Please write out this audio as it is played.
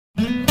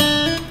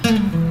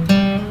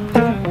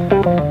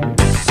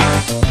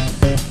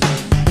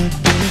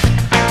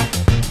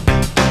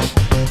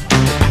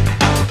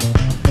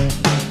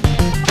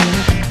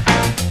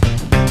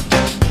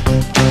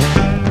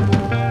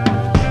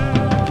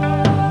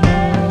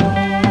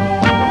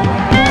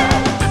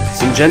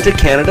Syngenta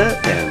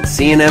Canada and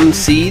C&M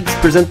Seeds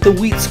present the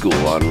Wheat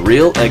School on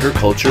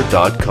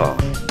RealAgriculture.com.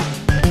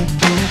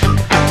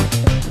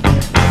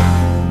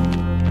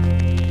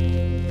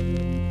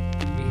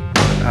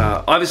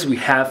 Obviously, we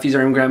have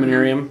Fusarium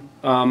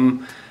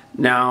graminearum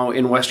now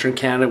in Western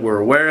Canada. We're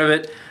aware of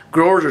it.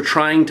 Growers are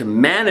trying to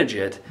manage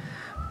it,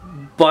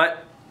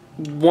 but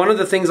one of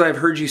the things I've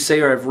heard you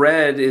say or I've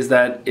read is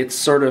that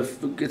it's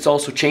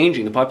also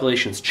changing. The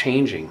population's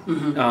changing.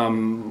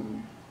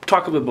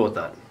 Talk a bit about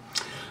that.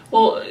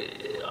 Well,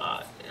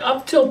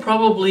 up till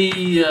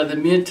probably the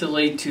mid to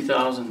late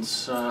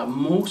 2000s,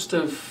 most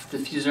of the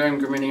Fusarium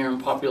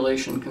graminearum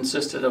population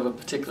consisted of a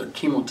particular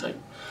chemotype,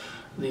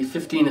 the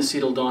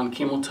 15-acetyl-DON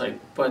chemotype.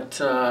 But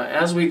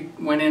as we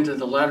went into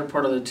the latter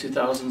part of the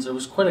 2000s, there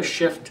was quite a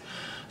shift,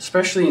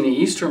 especially in the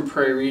eastern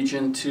prairie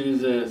region, to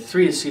the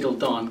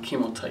 3-acetyl-DON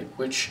chemotype,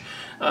 which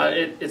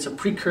it's a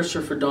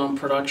precursor for DON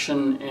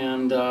production.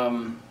 And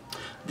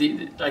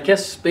I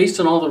guess based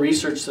on all the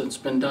research that's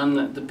been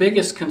done, the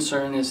biggest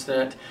concern is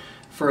that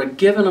for a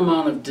given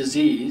amount of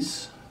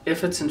disease,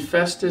 if it's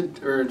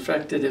infested or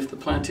infected, if the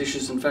plant tissue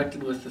is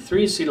infected with the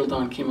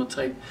 3-acetyl-DON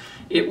chemotype,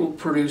 it will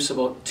produce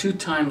about 2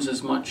 times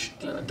as much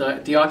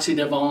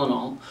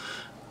deoxydevolinol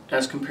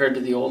as compared to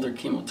the older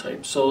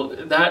chemotype. So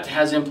that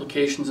has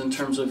implications in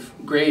terms of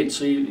grade.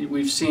 So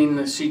we've seen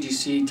the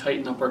CGC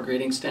tighten up our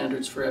grading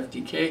standards for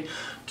FDK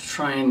to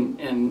try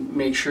and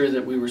make sure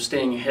that we were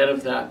staying ahead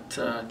of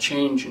that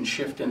change and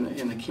shift in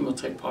the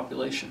chemotype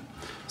population.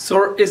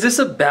 So is this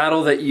a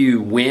battle that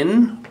you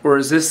win, or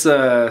is this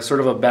sort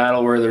of a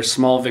battle where there's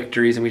small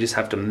victories and we just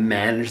have to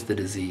manage the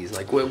disease?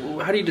 Like,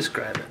 how do you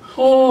describe it?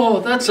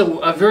 Oh, that's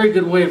a very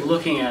good way of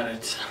looking at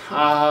it.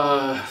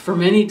 For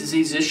many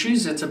disease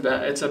issues, it's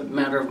a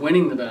matter of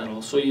winning the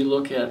battle. So you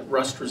look at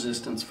rust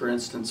resistance, for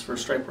instance, for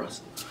stripe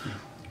rust.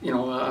 You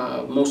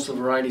know, most of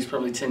the varieties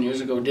probably 10 years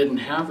ago didn't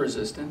have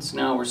resistance.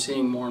 Now we're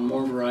seeing more and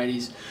more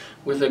varieties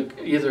with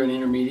either an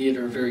intermediate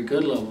or a very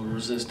good level of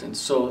resistance.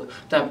 So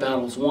that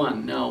battle's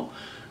won. Now,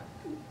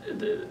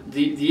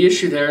 the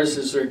issue there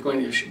is there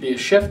going to be a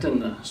shift in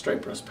the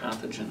stripe rust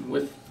pathogen.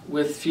 With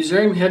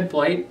Fusarium head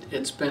blight,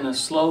 it's been a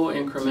slow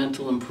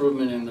incremental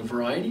improvement in the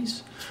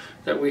varieties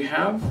that we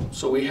have.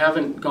 So we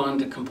haven't gone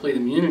to complete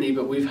immunity,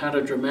 but we've had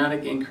a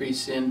dramatic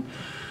increase in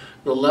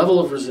the level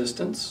of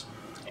resistance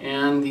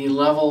and the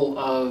level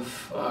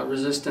of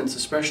resistance,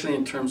 especially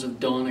in terms of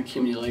DON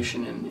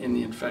accumulation in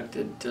the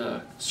infected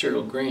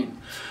cereal grain.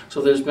 So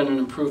there's been an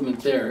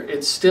improvement there.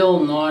 It's still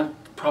not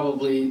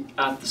probably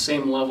at the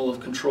same level of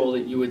control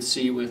that you would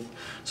see with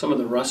some of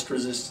the rust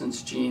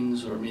resistance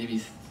genes or maybe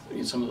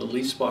some of the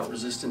leaf spot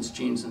resistance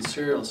genes in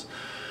cereals.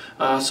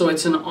 So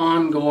it's an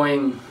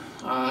ongoing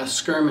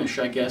skirmish,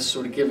 I guess,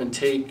 sort of give and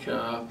take.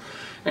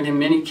 And in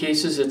many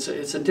cases,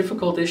 it's a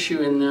difficult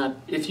issue in that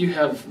if you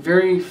have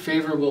very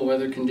favorable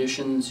weather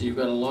conditions, you've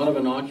got a lot of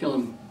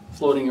inoculum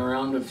floating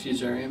around of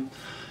Fusarium,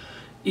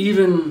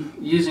 even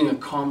using a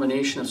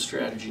combination of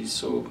strategies,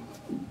 so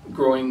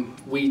growing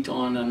wheat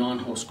on a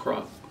non-host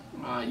crop,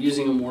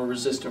 using a more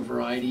resistant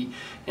variety,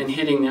 and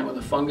hitting that with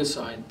a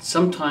fungicide.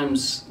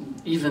 Sometimes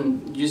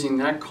even using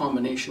that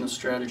combination of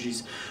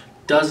strategies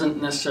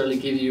doesn't necessarily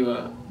give you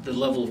the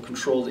level of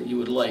control that you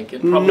would like.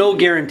 No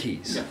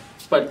guarantees. Yeah,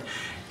 but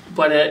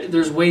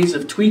there's ways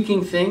of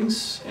tweaking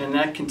things, and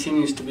that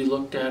continues to be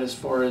looked at as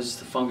far as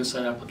the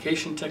fungicide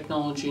application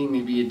technology,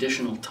 maybe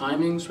additional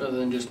timings rather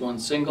than just one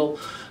single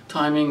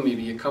timing,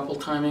 maybe a couple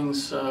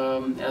timings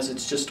as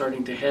it's just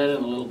starting to head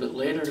and a little bit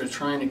later to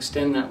try and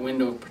extend that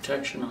window of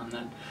protection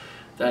on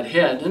that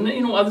head. And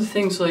you know, other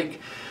things like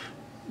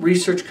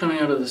research coming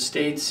out of the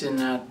States in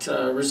that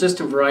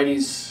resistant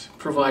varieties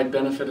provide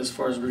benefit as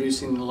far as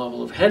reducing the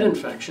level of head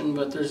infection,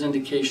 but there's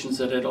indications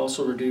that it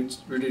also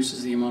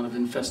reduces the amount of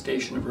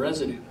infestation of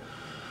residue.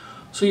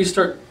 So you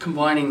start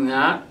combining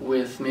that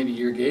with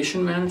maybe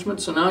irrigation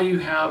management. So now you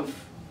have,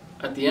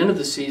 at the end of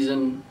the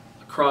season,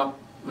 a crop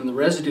and the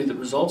residue that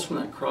results from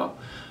that crop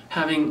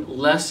having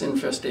less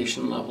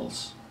infestation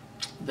levels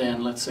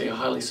than, let's say, a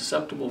highly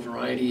susceptible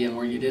variety and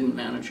where you didn't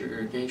manage your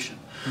irrigation.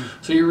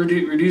 So you're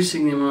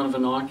reducing the amount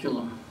of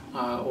inoculum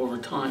over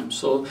time.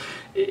 So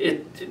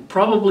it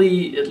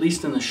probably, at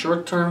least in the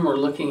short term, we're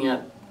looking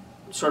at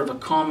sort of a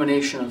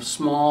combination of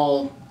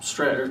small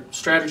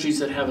strategies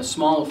that have a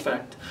small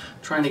effect,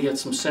 trying to get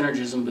some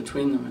synergism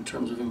between them in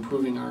terms of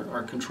improving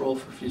our control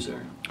for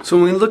Fusarium. So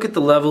when we look at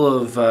the level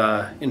of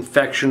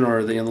infection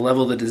or the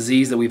level of the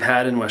disease that we've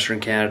had in Western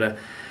Canada,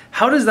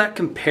 how does that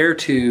compare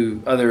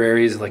to other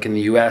areas like in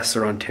the US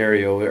or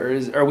Ontario? Or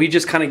are we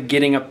just kind of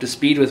getting up to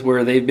speed with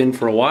where they've been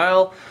for a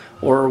while,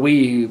 or are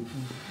we...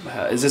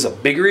 is this a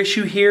bigger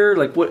issue here?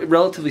 Like, what,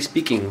 relatively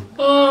speaking?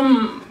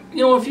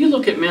 You know, if you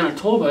look at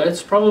Manitoba,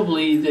 it's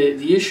probably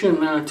the issue in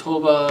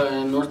Manitoba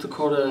and North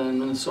Dakota and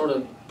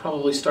Minnesota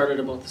probably started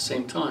about the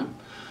same time.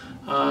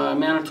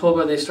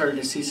 Manitoba, they started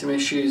to see some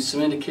issues,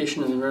 some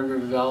indication in the Red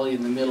River Valley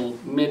in the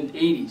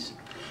mid-80s.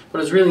 But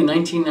it was really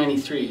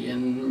 1993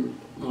 in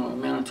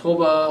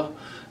Manitoba,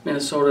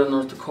 Minnesota and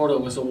North Dakota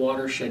was a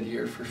watershed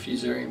year for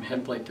Fusarium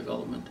head blight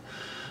development.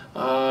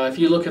 If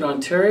you look at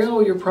Ontario,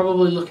 you're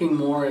probably looking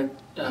more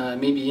at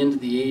maybe into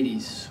the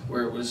 80s,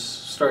 where it was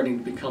starting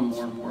to become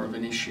more and more of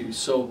an issue.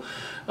 So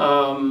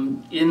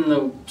in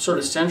the sort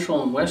of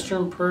central and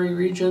western prairie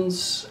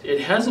regions,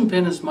 it hasn't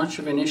been as much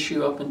of an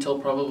issue up until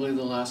probably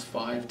the last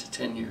 5 to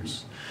 10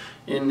 years,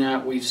 in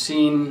that we've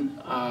seen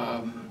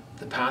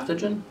the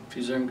pathogen,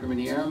 Fusarium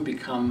graminearum,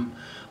 become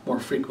more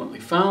frequently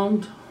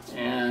found,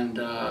 and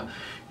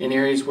in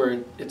areas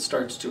where it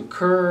starts to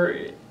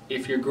occur,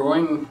 if you're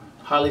growing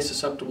highly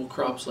susceptible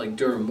crops like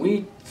durum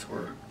wheat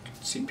or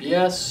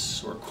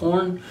CPS or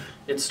corn,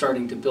 it's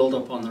starting to build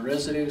up on the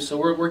residue. So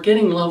we're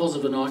getting levels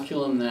of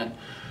inoculum that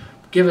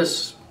give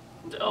us,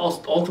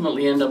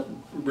 ultimately end up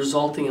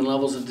resulting in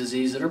levels of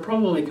disease that are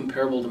probably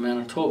comparable to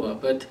Manitoba.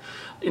 But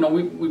you know,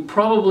 we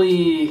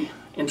probably,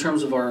 in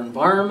terms of our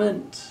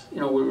environment, you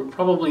know, we were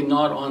probably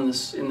not on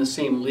this in the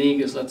same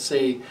league as, let's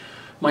say,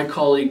 my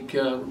colleague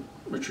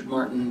Richard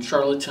Martin in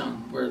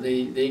Charlottetown, where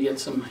they get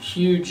some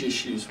huge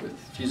issues with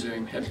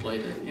Fusarium head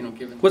blight. You know,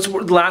 given.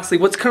 Lastly,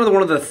 what's kind of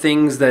one of the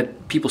things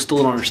that people still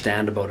don't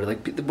understand about it?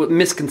 Like, what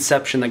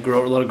misconception that a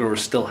lot of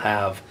growers still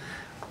have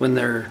when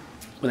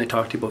they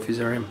talk to you about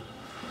Fusarium?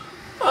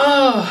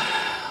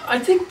 I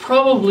think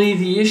probably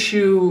the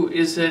issue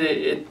is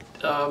that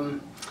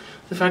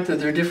the fact that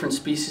there are different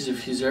species of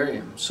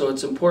Fusarium. So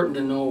it's important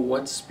to know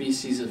what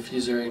species of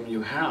Fusarium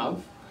you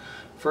have,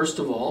 first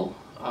of all,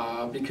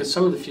 because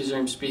some of the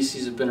Fusarium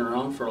species have been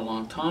around for a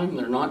long time.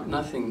 They're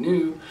nothing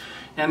new,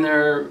 and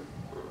they're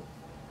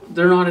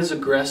not as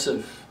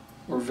aggressive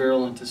or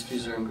virulent as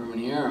Fusarium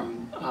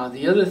graminearum.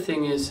 The other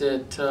thing is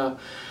that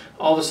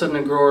all of a sudden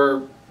a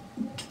grower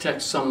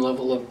detects some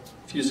level of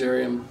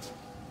Fusarium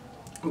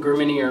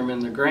graminearum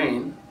in their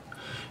grain,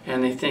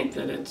 and they think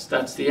that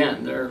that's the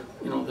end.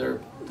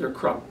 Their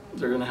crop,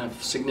 they're going to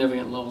have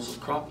significant levels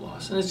of crop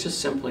loss, and it's just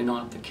simply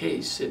not the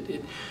case.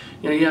 You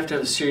know, you have to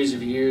have a series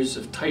of years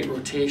of tight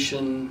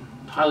rotation,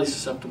 highly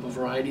susceptible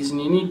varieties,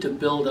 and you need to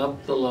build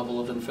up the level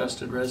of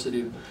infested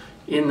residue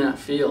in that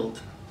field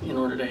in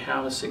order to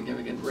have a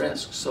significant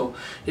risk. So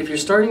if you're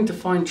starting to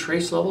find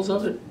trace levels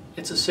of it,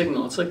 it's a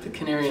signal. It's like the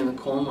canary in the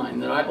coal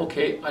mine that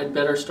I'd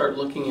better start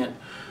looking at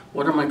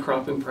what are my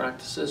cropping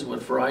practices,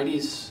 what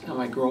varieties am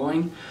I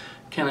growing,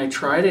 can I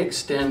try to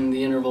extend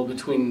the interval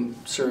between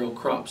cereal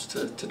crops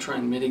to try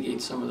and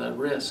mitigate some of that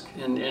risk,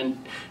 and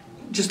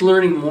just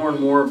learning more and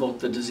more about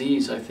the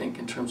disease, I think,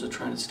 in terms of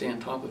trying to stay on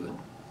top of it.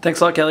 Thanks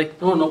a lot, Kelly.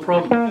 No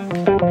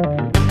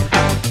problem.